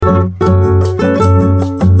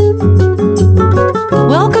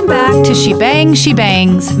Welcome back to She Bangs, She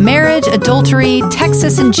Bangs, Marriage, Adultery,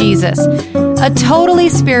 Texas, and Jesus, a totally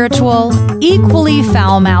spiritual, equally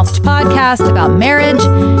foul-mouthed podcast about marriage,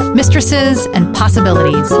 mistresses, and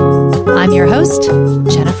possibilities. I'm your host,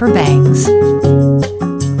 Jennifer Bangs.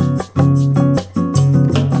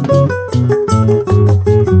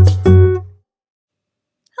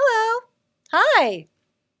 Hello. Hi.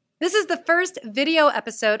 This is the first video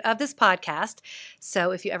episode of this podcast,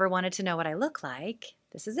 so if you ever wanted to know what I look like,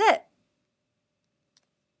 this is it.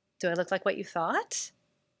 Do I look like what you thought?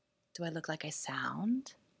 Do I look like I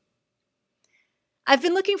sound? I've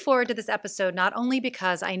been looking forward to this episode not only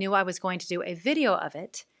because I knew I was going to do a video of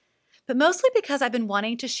it, but mostly because I've been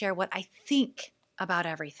wanting to share what I think about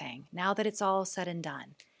everything now that it's all said and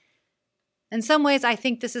done. In some ways, I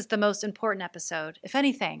think this is the most important episode. If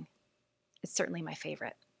anything, it's certainly my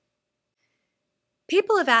favorite.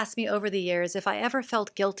 People have asked me over the years if I ever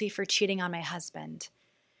felt guilty for cheating on my husband.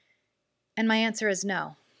 And my answer is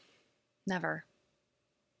no, never.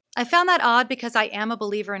 I found that odd because I am a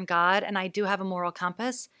believer in God and I do have a moral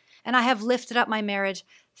compass, and I have lifted up my marriage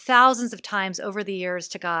thousands of times over the years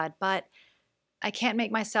to God, but I can't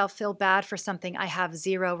make myself feel bad for something I have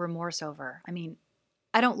zero remorse over. I mean,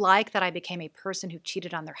 I don't like that I became a person who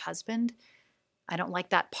cheated on their husband. I don't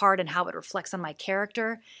like that part and how it reflects on my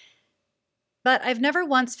character. But I've never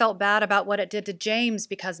once felt bad about what it did to James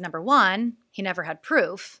because, number one, he never had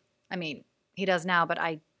proof. I mean, he does now, but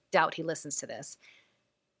I doubt he listens to this.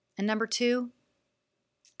 And number two,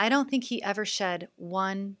 I don't think he ever shed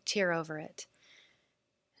one tear over it.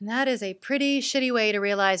 And that is a pretty shitty way to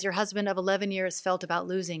realize your husband of 11 years felt about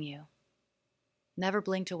losing you. Never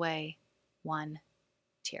blinked away one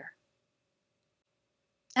tear.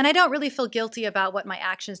 And I don't really feel guilty about what my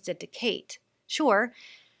actions did to Kate. Sure,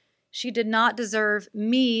 she did not deserve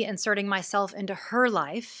me inserting myself into her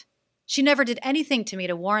life. She never did anything to me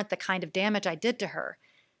to warrant the kind of damage I did to her.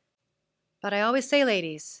 But I always say,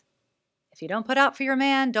 ladies, if you don't put out for your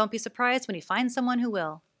man, don't be surprised when he finds someone who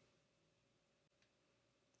will.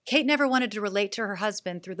 Kate never wanted to relate to her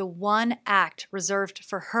husband through the one act reserved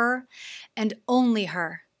for her and only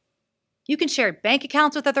her. You can share bank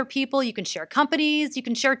accounts with other people, you can share companies, you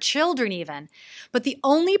can share children even. But the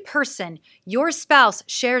only person your spouse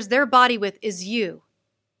shares their body with is you.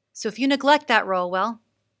 So if you neglect that role, well,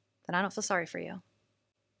 then I don't feel sorry for you.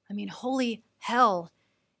 I mean, holy hell.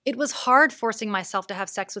 It was hard forcing myself to have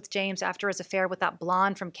sex with James after his affair with that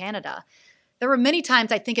blonde from Canada. There were many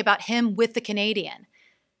times I'd think about him with the Canadian.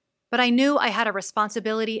 But I knew I had a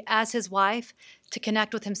responsibility as his wife to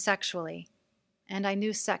connect with him sexually. And I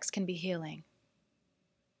knew sex can be healing.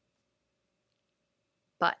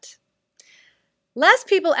 But less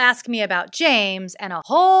people ask me about James, and a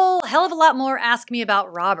whole hell of a lot more ask me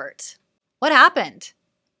about Robert. What happened?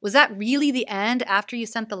 Was that really the end after you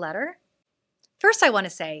sent the letter? First, I want to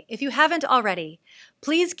say, if you haven't already,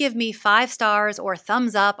 please give me 5 stars or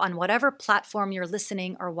thumbs up on whatever platform you're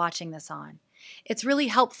listening or watching this on. It's really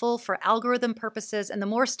helpful for algorithm purposes, and the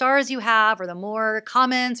more stars you have, or the more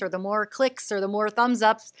comments, or the more clicks, or the more thumbs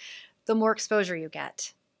ups, the more exposure you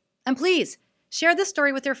get. And please, share this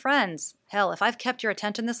story with your friends. Hell, if I've kept your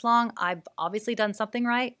attention this long, I've obviously done something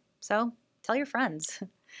right, so tell your friends.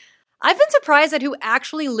 I've been surprised at who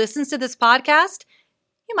actually listens to this podcast.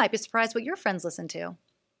 You might be surprised what your friends listen to.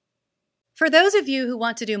 For those of you who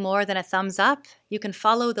want to do more than a thumbs up, you can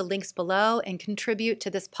follow the links below and contribute to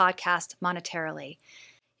this podcast monetarily.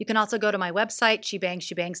 You can also go to my website,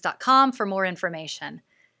 shebangshebangs.com, for more information.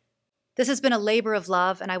 This has been a labor of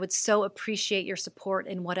love, and I would so appreciate your support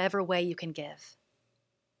in whatever way you can give.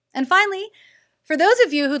 And finally, for those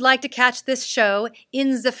of you who'd like to catch this show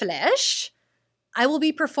in the flesh, I will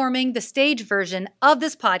be performing the stage version of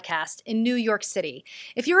this podcast in New York City.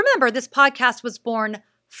 If you remember, this podcast was born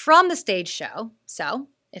from the stage show. So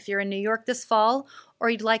if you're in New York this fall, or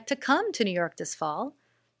you'd like to come to New York this fall,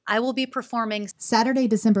 I will be performing Saturday,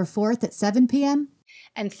 December 4th at 7 p.m.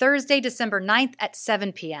 and Thursday, December 9th at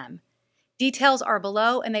 7 p.m. Details are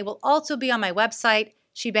below, and they will also be on my website,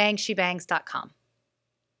 shebangshebangs.com.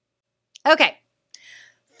 Okay,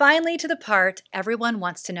 finally to the part everyone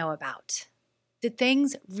wants to know about. Did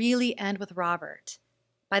things really end with Robert?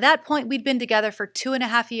 By that point, we'd been together for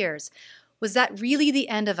 2.5 years. Was that really the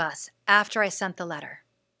end of us after I sent the letter?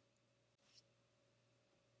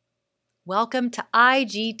 Welcome to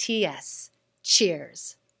IGTS.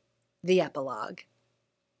 Cheers. The epilogue.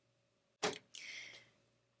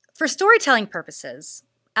 For storytelling purposes,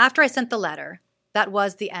 after I sent the letter, that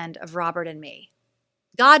was the end of Robert and me.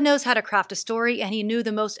 God knows how to craft a story, and he knew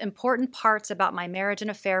the most important parts about my marriage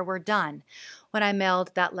and affair were done when I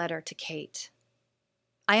mailed that letter to Kate.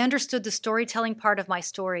 I understood the storytelling part of my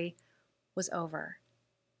story was over.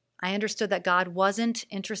 I understood that God wasn't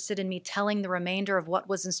interested in me telling the remainder of what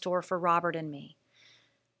was in store for Robert and me.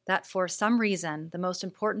 That for some reason, the most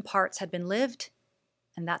important parts had been lived,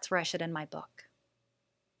 and that's where I should end my book.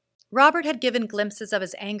 Robert had given glimpses of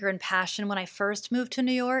his anger and passion when I first moved to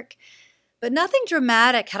New York, but nothing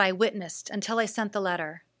dramatic had I witnessed until I sent the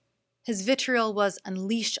letter. His vitriol was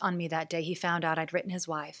unleashed on me that day he found out I'd written his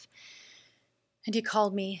wife, and he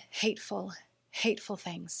called me hateful, hateful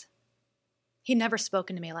things. He'd never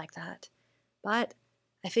spoken to me like that, but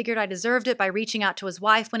I figured I deserved it by reaching out to his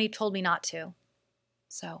wife when he told me not to.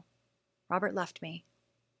 So, Robert left me,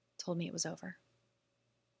 told me it was over.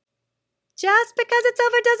 Just because it's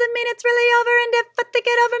over doesn't mean it's really over, and if I think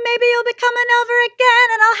it over, maybe you'll be coming over again,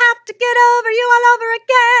 and I'll have to get over you all over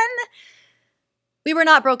again. We were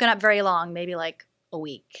not broken up very long, maybe like a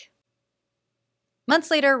week. Months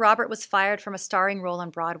later, Robert was fired from a starring role on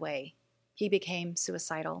Broadway. He became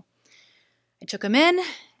suicidal. I took him in,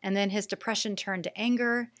 and then his depression turned to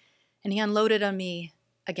anger, and he unloaded on me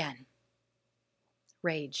again.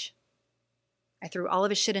 Rage. I threw all of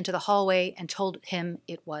his shit into the hallway and told him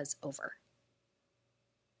it was over.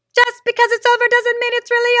 Just because it's over doesn't mean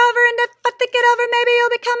it's really over, and if I think it over, maybe you'll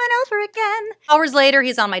be coming over again. Hours later,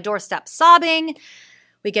 he's on my doorstep sobbing.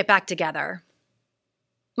 We get back together.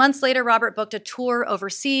 Months later, Robert booked a tour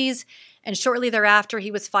overseas, and shortly thereafter,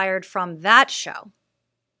 he was fired from that show.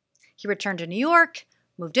 He returned to New York,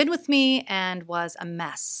 moved in with me, and was a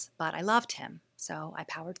mess, but I loved him, so I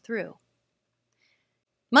powered through.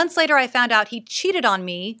 Months later, I found out he cheated on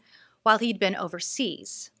me while he'd been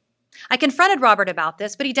overseas. I confronted Robert about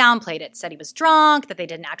this, but he downplayed it, said he was drunk, that they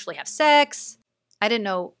didn't actually have sex. I didn't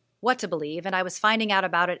know what to believe, and I was finding out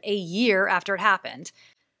about it a year after it happened.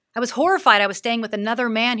 I was horrified I was staying with another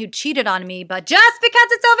man who cheated on me, but just because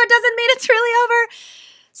it's over doesn't mean it's really over.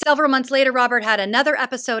 Several months later, Robert had another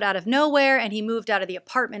episode out of nowhere, and he moved out of the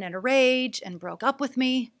apartment in a rage and broke up with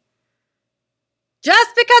me.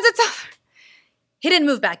 Just because it's over. He didn't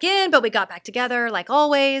move back in, but we got back together like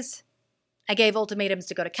always. I gave ultimatums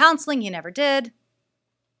to go to counseling. He never did.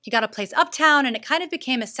 He got a place uptown, and it kind of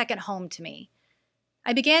became a second home to me.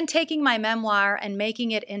 I began taking my memoir and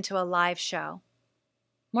making it into a live show.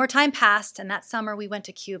 More time passed, and that summer we went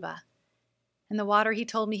to Cuba. In the water, he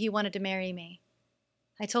told me he wanted to marry me.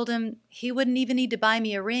 I told him he wouldn't even need to buy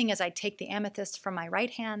me a ring, as I'd take the amethyst from my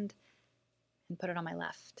right hand and put it on my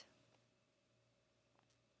left.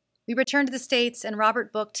 We returned to the States, and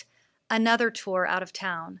Robert booked another tour out of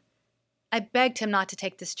town. I begged him not to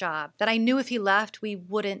take this job, that I knew if he left, we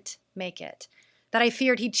wouldn't make it, that I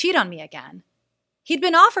feared he'd cheat on me again. He'd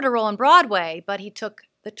been offered a role on Broadway, but he took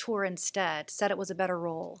the tour instead, said it was a better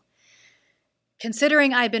role.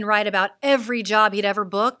 Considering I'd been right about every job he'd ever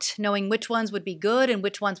booked, knowing which ones would be good and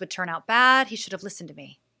which ones would turn out bad, he should have listened to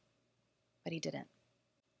me. But he didn't.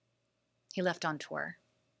 He left on tour.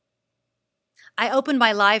 I opened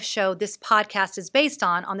my live show this podcast is based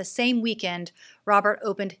on the same weekend Robert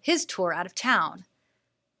opened his tour out of town.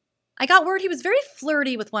 I got word he was very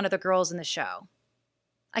flirty with one of the girls in the show.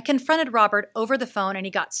 I confronted Robert over the phone, and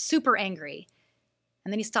he got super angry,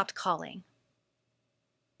 and then he stopped calling.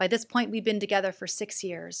 By this point, we'd been together for 6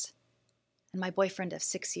 years, and my boyfriend of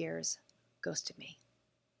 6 years ghosted me,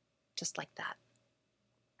 just like that.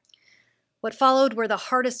 What followed were the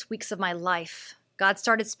hardest weeks of my life. God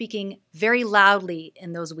started speaking very loudly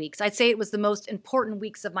in those weeks. I'd say it was the most important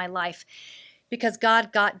weeks of my life because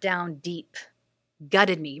God got down deep,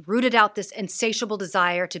 gutted me, rooted out this insatiable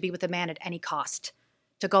desire to be with a man at any cost,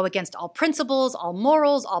 to go against all principles, all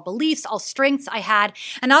morals, all beliefs, all strengths I had,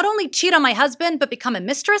 and not only cheat on my husband, but become a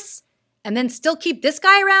mistress, and then still keep this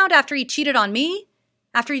guy around after he cheated on me,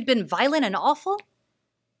 after he'd been violent and awful.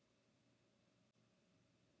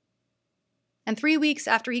 And 3 weeks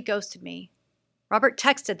after he ghosted me, Robert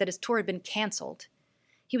texted that his tour had been canceled.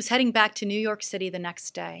 He was heading back to New York City the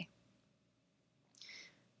next day.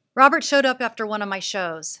 Robert showed up after one of my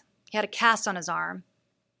shows. He had a cast on his arm.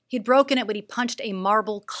 He'd broken it when he punched a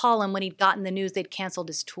marble column when he'd gotten the news they'd canceled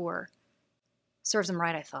his tour. Serves him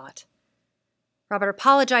right, I thought. Robert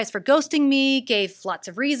apologized for ghosting me, gave lots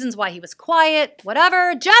of reasons why he was quiet,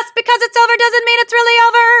 whatever. Just because it's over doesn't mean it's really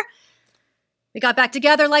over. We got back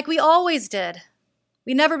together like we always did.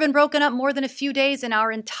 We'd never been broken up more than a few days in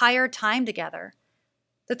our entire time together.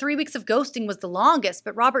 The 3 weeks of ghosting was the longest,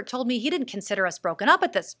 but Robert told me he didn't consider us broken up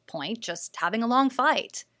at this point, just having a long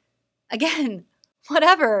fight. Again,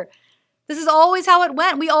 whatever. This is always how it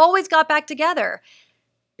went. We always got back together.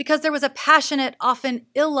 because there was a passionate, often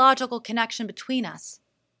illogical connection between us,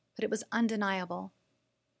 but it was undeniable.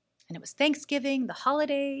 And it was Thanksgiving, the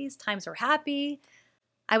holidays, times were happy.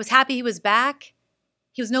 I was happy he was back.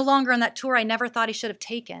 He was no longer on that tour I never thought he should have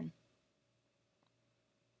taken.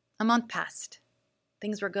 A month passed.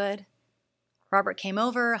 Things were good. Robert came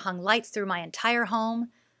over, hung lights through my entire home,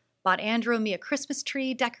 bought Andrew and me a Christmas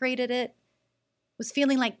tree, decorated it. Was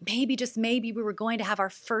feeling like maybe, just maybe, we were going to have our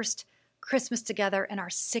first Christmas together in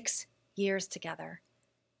our 6 years together.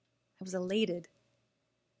 I was elated.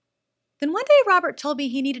 Then one day Robert told me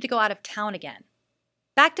he needed to go out of town again,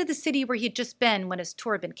 back to the city where he had just been when his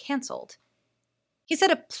tour had been canceled. He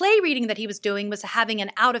said a play reading that he was doing was having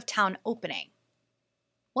an out-of-town opening.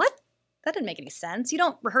 What? That didn't make any sense. You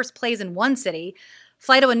don't rehearse plays in one city,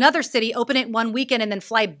 fly to another city, open it one weekend, and then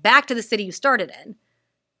fly back to the city you started in.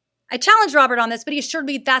 I challenged Robert on this, but he assured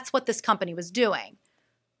me that's what this company was doing.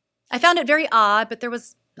 I found it very odd, but there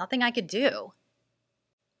was nothing I could do.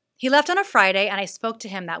 He left on a Friday, and I spoke to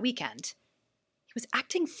him that weekend. He was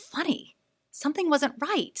acting funny. Something wasn't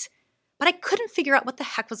right, but I couldn't figure out what the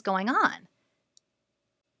heck was going on.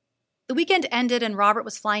 The weekend ended, and Robert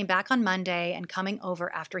was flying back on Monday and coming over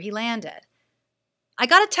after he landed. I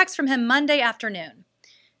got a text from him Monday afternoon.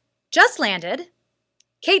 Just landed.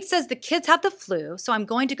 Kate says the kids have the flu, so I'm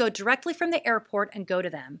going to go directly from the airport and go to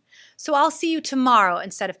them. So I'll see you tomorrow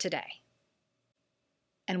instead of today.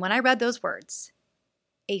 And when I read those words,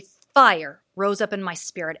 a fire rose up in my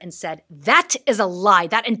spirit and said, that is a lie.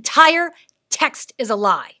 That entire text is a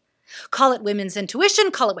lie. Call it women's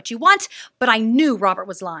intuition, call it what you want, but I knew Robert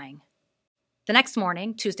was lying. The next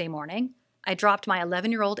morning, Tuesday morning, I dropped my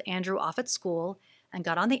 11-year-old Andrew off at school and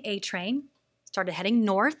got on the A train, started heading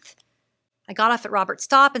north. I got off at Robert's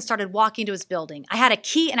stop and started walking to his building. I had a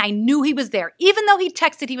key and I knew he was there. Even though he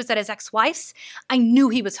texted he was at his ex-wife's, I knew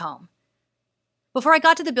he was home. Before I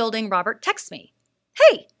got to the building, Robert texted me.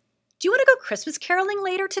 Hey, do you want to go Christmas caroling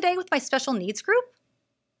later today with my special needs group?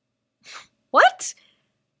 What?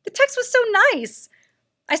 The text was so nice.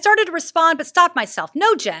 I started to respond but stopped myself.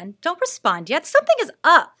 No, Jen, don't respond yet. Something is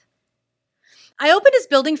up. I opened his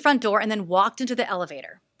building front door and then walked into the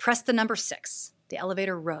elevator. Pressed the number 6. The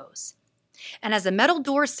elevator rose. And as the metal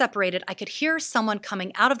doors separated, I could hear someone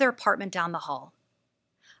coming out of their apartment down the hall.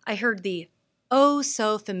 I heard the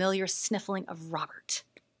oh-so-familiar sniffling of Robert.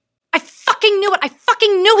 I fucking knew it. I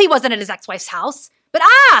fucking knew he wasn't at his ex-wife's house. But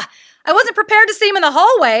I wasn't prepared to see him in the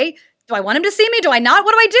hallway. Do I want him to see me? Do I not?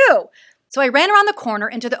 What do I do? So I ran around the corner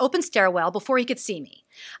into the open stairwell before he could see me.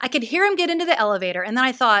 I could hear him get into the elevator, and then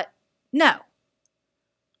I thought, no,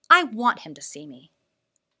 I want him to see me.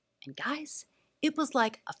 And guys, it was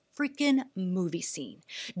like a freaking movie scene.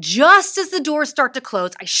 Just as the doors start to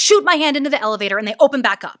close, I shoot my hand into the elevator and they open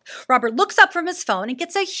back up. Robert looks up from his phone and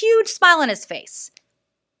gets a huge smile on his face.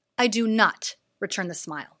 I do not return the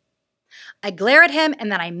smile. I glare at him and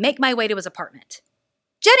then I make my way to his apartment.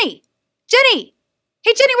 Jenny! Jenny!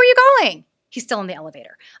 Hey, Jenny, where are you going? He's still in the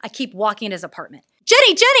elevator. I keep walking in his apartment.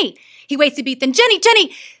 Jenny! Jenny! He waits a beat, then Jenny!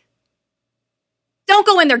 Jenny! Don't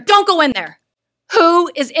go in there! Don't go in there!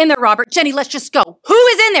 Who is in there, Robert? Jenny, let's just go. Who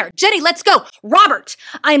is in there? Jenny, let's go. Robert,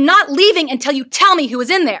 I'm not leaving until you tell me who is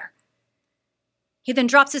in there. He then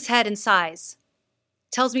drops his head and sighs.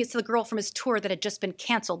 Tells me it's the girl from his tour that had just been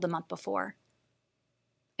canceled the month before.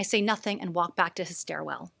 I say nothing and walk back to his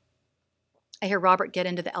stairwell. I hear Robert get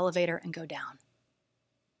into the elevator and go down.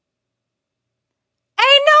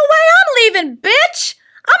 Ain't no way I'm leaving, bitch!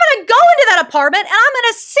 I'm going to go into that apartment and I'm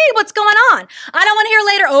going to see what's going on. I don't want to hear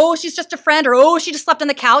later, oh, she's just a friend, or oh, she just slept on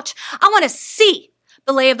the couch. I want to see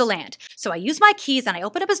the lay of the land. So I use my keys and I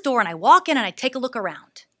open up his door and I walk in and I take a look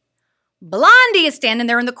around. Blondie is standing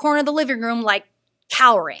there in the corner of the living room, like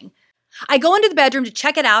cowering. I go into the bedroom to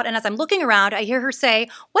check it out, and as I'm looking around, I hear her say,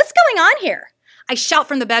 what's going on here? I shout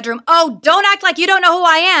from the bedroom, oh, don't act like you don't know who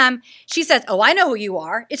I am. She says, oh, I know who you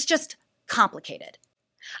are. It's just complicated.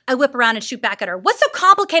 I whip around and shoot back at her. What's so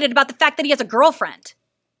complicated about the fact that he has a girlfriend?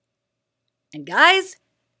 And guys,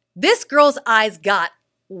 this girl's eyes got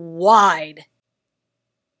wide.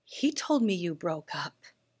 He told me you broke up.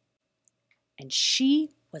 And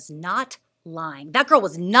she was not lying. That girl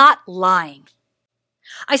was not lying.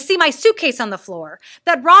 I see my suitcase on the floor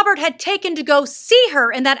that Robert had taken to go see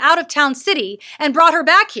her in that out-of-town city and brought her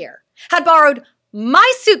back here. Had borrowed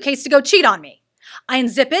my suitcase to go cheat on me. I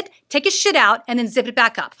unzip it, take his shit out, and then zip it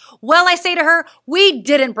back up. Well, I say to her, we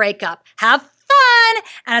didn't break up. Have fun!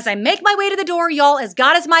 And as I make my way to the door, y'all, as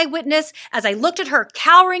God is my witness, as I looked at her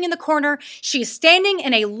cowering in the corner, she's standing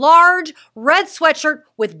in a large red sweatshirt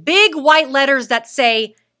with big white letters that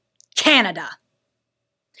say, Canada.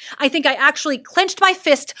 I think I actually clenched my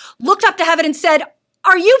fist, looked up to heaven, and said,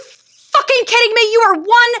 Are you fucking kidding me? You are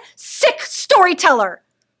one sick storyteller.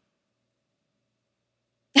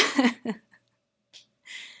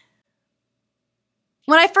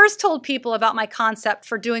 When I first told people about my concept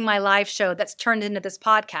for doing my live show that's turned into this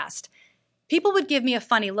podcast, people would give me a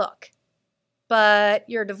funny look. But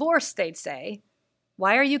you're divorced, they'd say.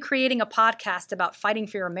 Why are you creating a podcast about fighting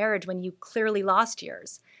for your marriage when you clearly lost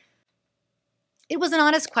yours? It was an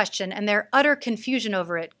honest question, and their utter confusion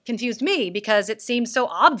over it confused me because it seemed so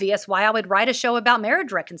obvious why I would write a show about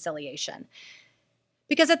marriage reconciliation.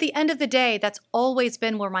 Because at the end of the day, that's always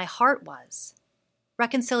been where my heart was.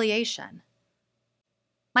 Reconciliation.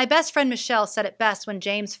 My best friend Michelle said it best when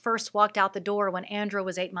James first walked out the door when Andrew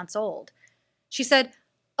was 8 months old. She said,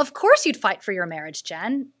 "Of course you'd fight for your marriage,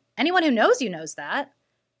 Jen. Anyone who knows you knows that."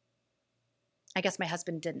 I guess my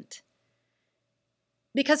husband didn't.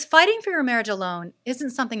 Because fighting for your marriage alone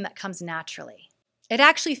isn't something that comes naturally. It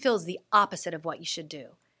actually feels the opposite of what you should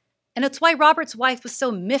do. And it's why Robert's wife was so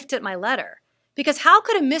miffed at my letter. Because how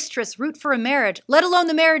could a mistress root for a marriage, let alone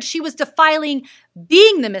the marriage she was defiling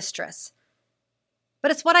being the mistress? But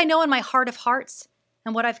it's what I know in my heart of hearts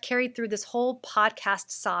and what I've carried through this whole podcast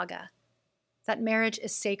saga. That marriage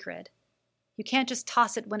is sacred. You can't just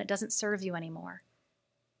toss it when it doesn't serve you anymore.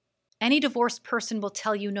 Any divorced person will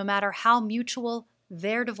tell you no matter how mutual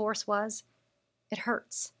their divorce was, it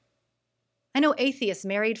hurts. I know atheists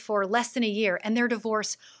married for less than a year and their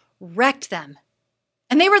divorce wrecked them.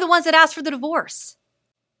 And they were the ones that asked for the divorce.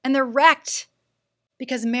 And they're wrecked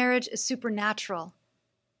because marriage is supernatural.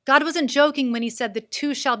 God wasn't joking when he said the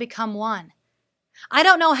two shall become one. I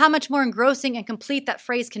don't know how much more engrossing and complete that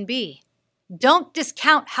phrase can be. Don't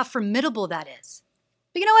discount how formidable that is.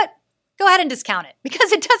 But you know what? Go ahead and discount it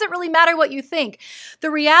because it doesn't really matter what you think.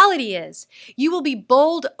 The reality is you will be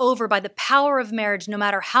bowled over by the power of marriage no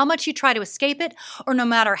matter how much you try to escape it or no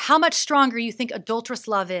matter how much stronger you think adulterous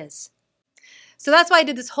love is. So that's why I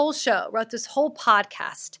did this whole show, wrote this whole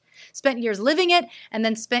podcast, spent years living it and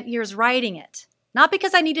then spent years writing it. Not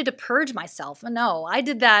because I needed to purge myself. No, I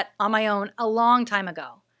did that on my own a long time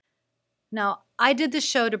ago. No, I did this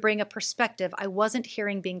show to bring a perspective I wasn't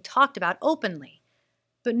hearing being talked about openly,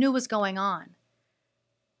 but knew was going on.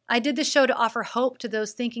 I did this show to offer hope to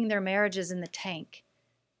those thinking their marriage is in the tank.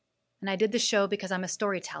 And I did this show because I'm a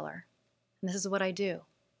storyteller. And this is what I do.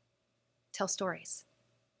 Tell stories.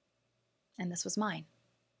 And this was mine.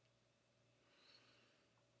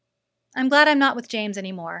 I'm glad I'm not with James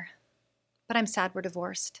anymore. But I'm sad we're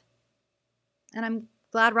divorced. And I'm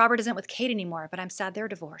glad Robert isn't with Kate anymore, but I'm sad they're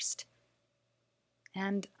divorced.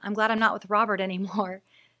 And I'm glad I'm not with Robert anymore,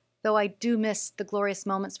 though I do miss the glorious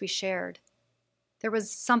moments we shared. There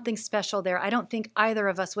was something special there. I don't think either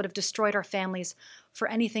of us would have destroyed our families for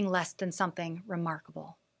anything less than something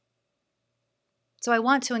remarkable. So I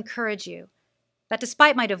want to encourage you that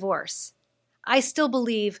despite my divorce, I still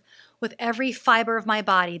believe with every fiber of my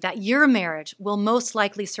body that your marriage will most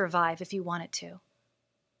likely survive if you want it to.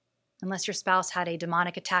 Unless your spouse had a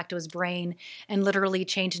demonic attack to his brain and literally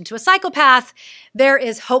changed into a psychopath, there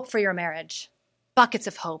is hope for your marriage. Buckets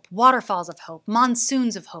of hope, waterfalls of hope,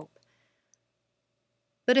 monsoons of hope.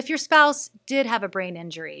 But if your spouse did have a brain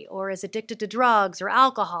injury or is addicted to drugs or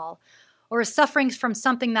alcohol or is suffering from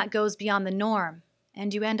something that goes beyond the norm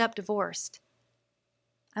and you end up divorced,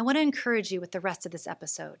 I want to encourage you with the rest of this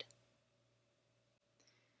episode.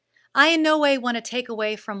 I in no way want to take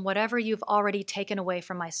away from whatever you've already taken away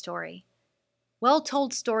from my story.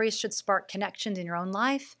 Well-told stories should spark connections in your own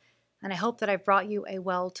life, and I hope that I've brought you a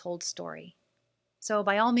well-told story. So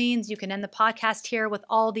by all means, you can end the podcast here with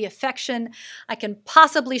all the affection I can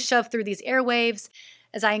possibly shove through these airwaves,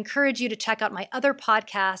 as I encourage you to check out my other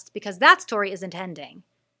podcast because that story isn't ending.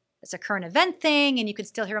 It's a current event thing, and you can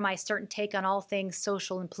still hear my certain take on all things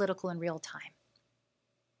social and political in real time.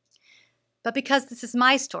 But because this is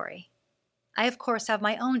my story, I of course have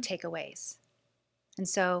my own takeaways. And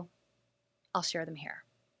so I'll share them here.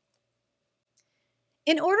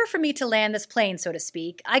 In order for me to land this plane, so to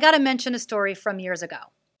speak, I gotta mention a story from years ago.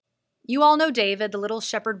 You all know David, the little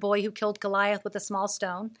shepherd boy who killed Goliath with a small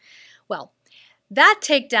stone. Well, that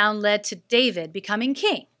takedown led to David becoming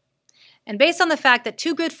king. And based on the fact that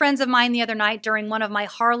two good friends of mine the other night during one of my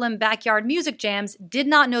Harlem backyard music jams did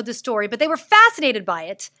not know the story, but they were fascinated by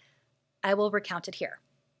it, I will recount it here.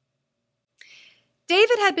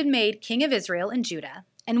 David had been made king of Israel and Judah,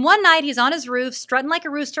 and one night he's on his roof, strutting like a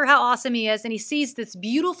rooster how awesome he is, and he sees this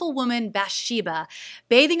beautiful woman, Bathsheba,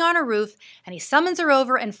 bathing on her roof, and he summons her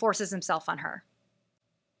over and forces himself on her.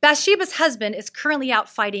 Bathsheba's husband is currently out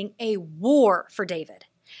fighting a war for David,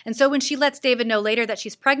 and so when she lets David know later that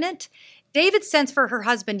she's pregnant, David sends for her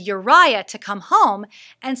husband Uriah to come home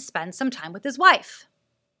and spend some time with his wife.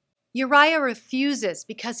 Uriah refuses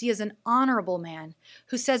because he is an honorable man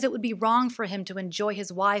who says it would be wrong for him to enjoy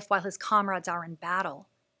his wife while his comrades are in battle.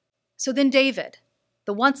 So then David,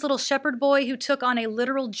 the once little shepherd boy who took on a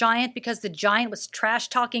literal giant because the giant was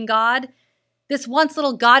trash-talking God, this once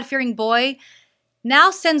little God-fearing boy now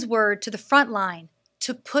sends word to the front line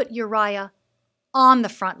to put Uriah on the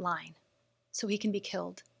front line so he can be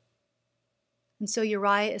killed. And so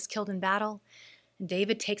Uriah is killed in battle, and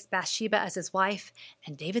David takes Bathsheba as his wife,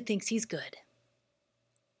 and David thinks he's good.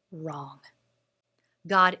 Wrong.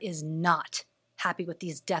 God is not happy with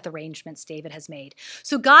these death arrangements David has made.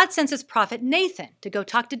 So God sends his prophet Nathan to go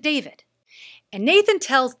talk to David. And Nathan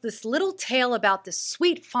tells this little tale about this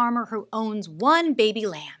sweet farmer who owns one baby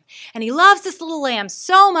lamb. And he loves this little lamb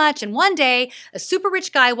so much, and one day a super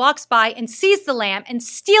rich guy walks by and sees the lamb and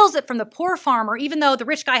steals it from the poor farmer, even though the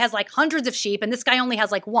rich guy has like hundreds of sheep and this guy only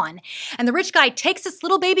has like one. And the rich guy takes this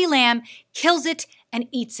little baby lamb, kills it, and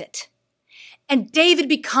eats it. And David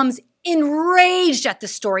becomes enraged at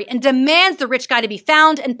this story and demands the rich guy to be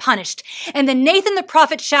found and punished. And then Nathan the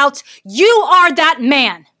prophet shouts, "You are that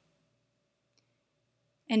man!"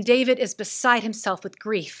 And David is beside himself with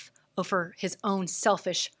grief over his own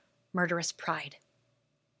selfish, murderous pride.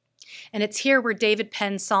 And it's here where David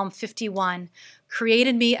pens Psalm 51, "Create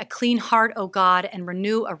in me a clean heart, O God, and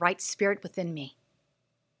renew a right spirit within me."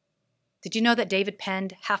 Did you know that David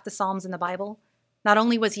penned half the Psalms in the Bible? Not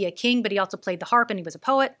only was he a king, but he also played the harp and he was a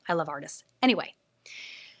poet. I love artists. Anyway,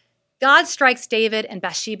 God strikes David and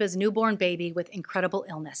Bathsheba's newborn baby with incredible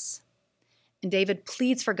illness. And David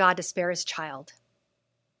pleads for God to spare his child.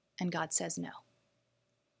 And God says no.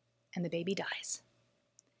 And the baby dies.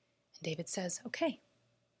 And David says, "Okay,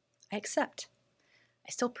 I accept.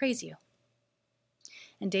 I still praise you."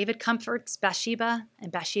 And David comforts Bathsheba,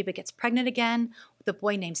 and Bathsheba gets pregnant again with a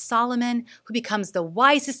boy named Solomon, who becomes the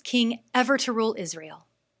wisest king ever to rule Israel.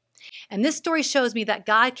 And this story shows me that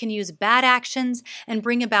God can use bad actions and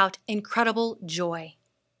bring about incredible joy.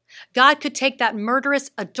 God could take that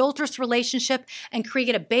murderous, adulterous relationship and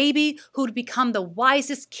create a baby who would become the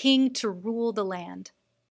wisest king to rule the land.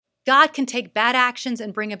 God can take bad actions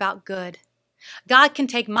and bring about good. God can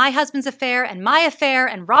take my husband's affair and my affair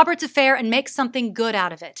and Robert's affair and make something good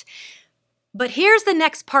out of it. But here's the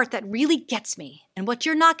next part that really gets me, and what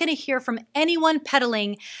you're not going to hear from anyone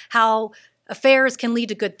peddling how affairs can lead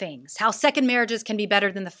to good things, how second marriages can be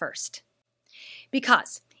better than the first.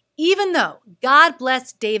 Because even though God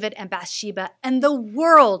blessed David and Bathsheba and the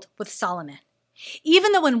world with Solomon,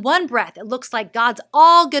 even though in one breath it looks like God's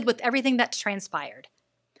all good with everything that transpired,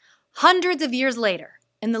 hundreds of years later,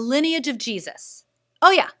 in the lineage of Jesus,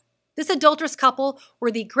 oh yeah, this adulterous couple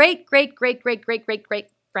were the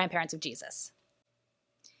great-great-great-great-great-great-grandparents of Jesus.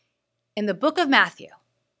 In the book of Matthew,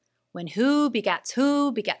 when who begets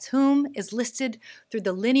whom is listed through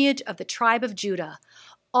the lineage of the tribe of Judah,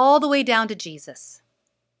 all the way down to Jesus.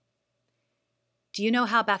 Do you know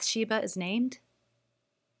how Bathsheba is named?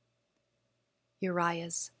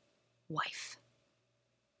 Uriah's wife.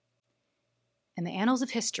 In the annals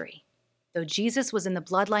of history, though Jesus was in the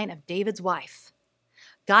bloodline of David's wife,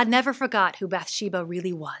 God never forgot who Bathsheba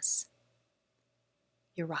really was.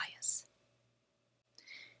 Uriah's.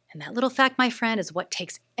 And that little fact, my friend, is what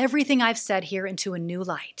takes everything I've said here into a new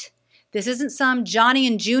light. This isn't some Johnny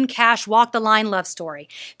and June Cash walk the line love story.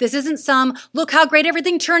 This isn't some look how great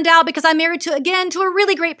everything turned out because I'm married to a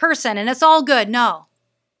really great person and it's all good. No.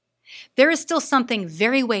 There is still something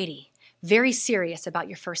very weighty, very serious about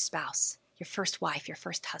your first spouse, your first wife, your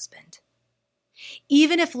first husband.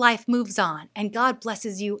 Even if life moves on and God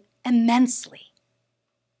blesses you immensely,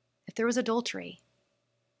 if there was adultery,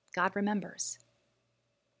 God remembers.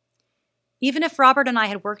 Even if Robert and I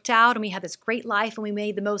had worked out and we had this great life and we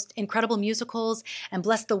made the most incredible musicals and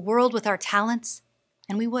blessed the world with our talents,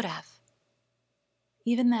 and we would have,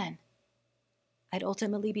 even then, I'd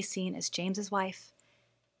ultimately be seen as James's wife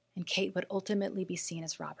and Kate would ultimately be seen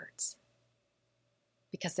as Robert's.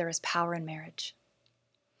 Because there is power in marriage.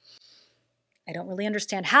 I don't really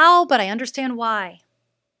understand how, but I understand why.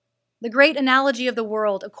 The great analogy of the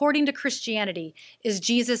world, according to Christianity, is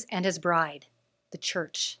Jesus and his bride, the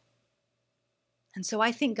church. And so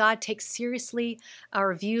I think God takes seriously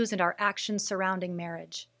our views and our actions surrounding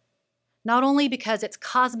marriage. Not only because it's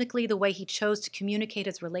cosmically the way he chose to communicate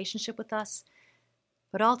his relationship with us,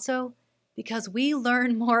 but also because we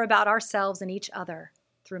learn more about ourselves and each other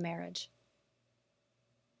through marriage.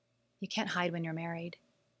 You can't hide when you're married.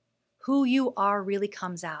 Who you are really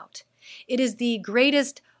comes out. It is the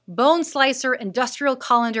greatest bone slicer industrial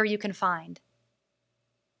colander you can find.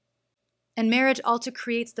 And marriage also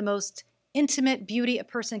creates the most intimate beauty a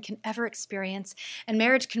person can ever experience, and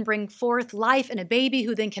marriage can bring forth life and a baby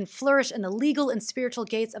who then can flourish in the legal and spiritual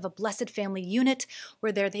gates of a blessed family unit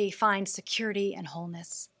where there they find security and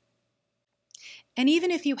wholeness. And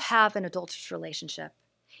even if you have an adulterous relationship,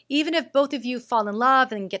 even if both of you fall in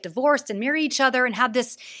love and get divorced and marry each other and have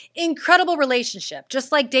this incredible relationship,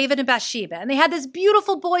 just like David and Bathsheba, and they had this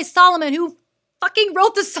beautiful boy, Solomon, who fucking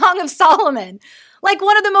wrote the Song of Solomon, like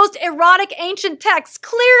one of the most erotic ancient texts.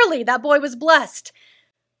 Clearly, that boy was blessed.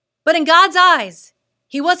 But in God's eyes,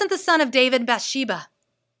 he wasn't the son of David and Bathsheba,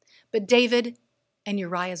 but David and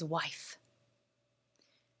Uriah's wife.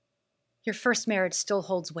 Your first marriage still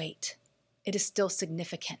holds weight. It is still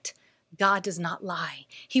significant. God does not lie.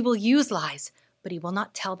 He will use lies, but he will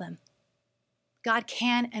not tell them. God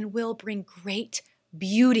can and will bring great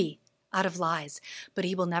beauty out of lies, but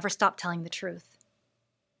he will never stop telling the truth.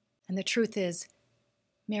 And the truth is,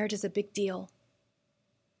 marriage is a big deal,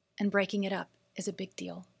 and breaking it up is a big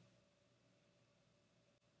deal.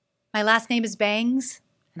 My last name is Bangs,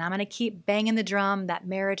 and I'm going to keep banging the drum that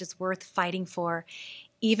marriage is worth fighting for,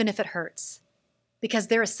 even if it hurts, because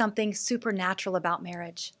there is something supernatural about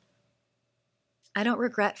marriage. I don't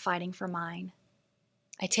regret fighting for mine.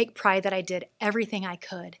 I take pride that I did everything I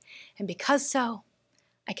could, and because so,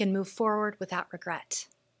 I can move forward without regret.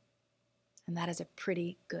 And that is a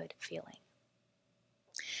pretty good feeling.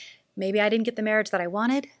 Maybe I didn't get the marriage that I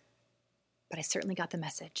wanted, but I certainly got the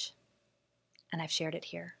message, and I've shared it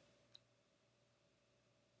here.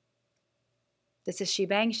 This is She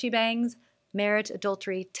Bangs, Marriage,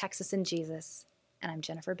 Adultery, Texas, and Jesus, and I'm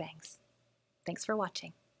Jennifer Bangs. Thanks for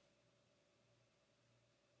watching.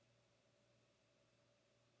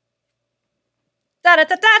 Da da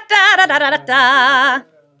da da da da da da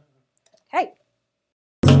da.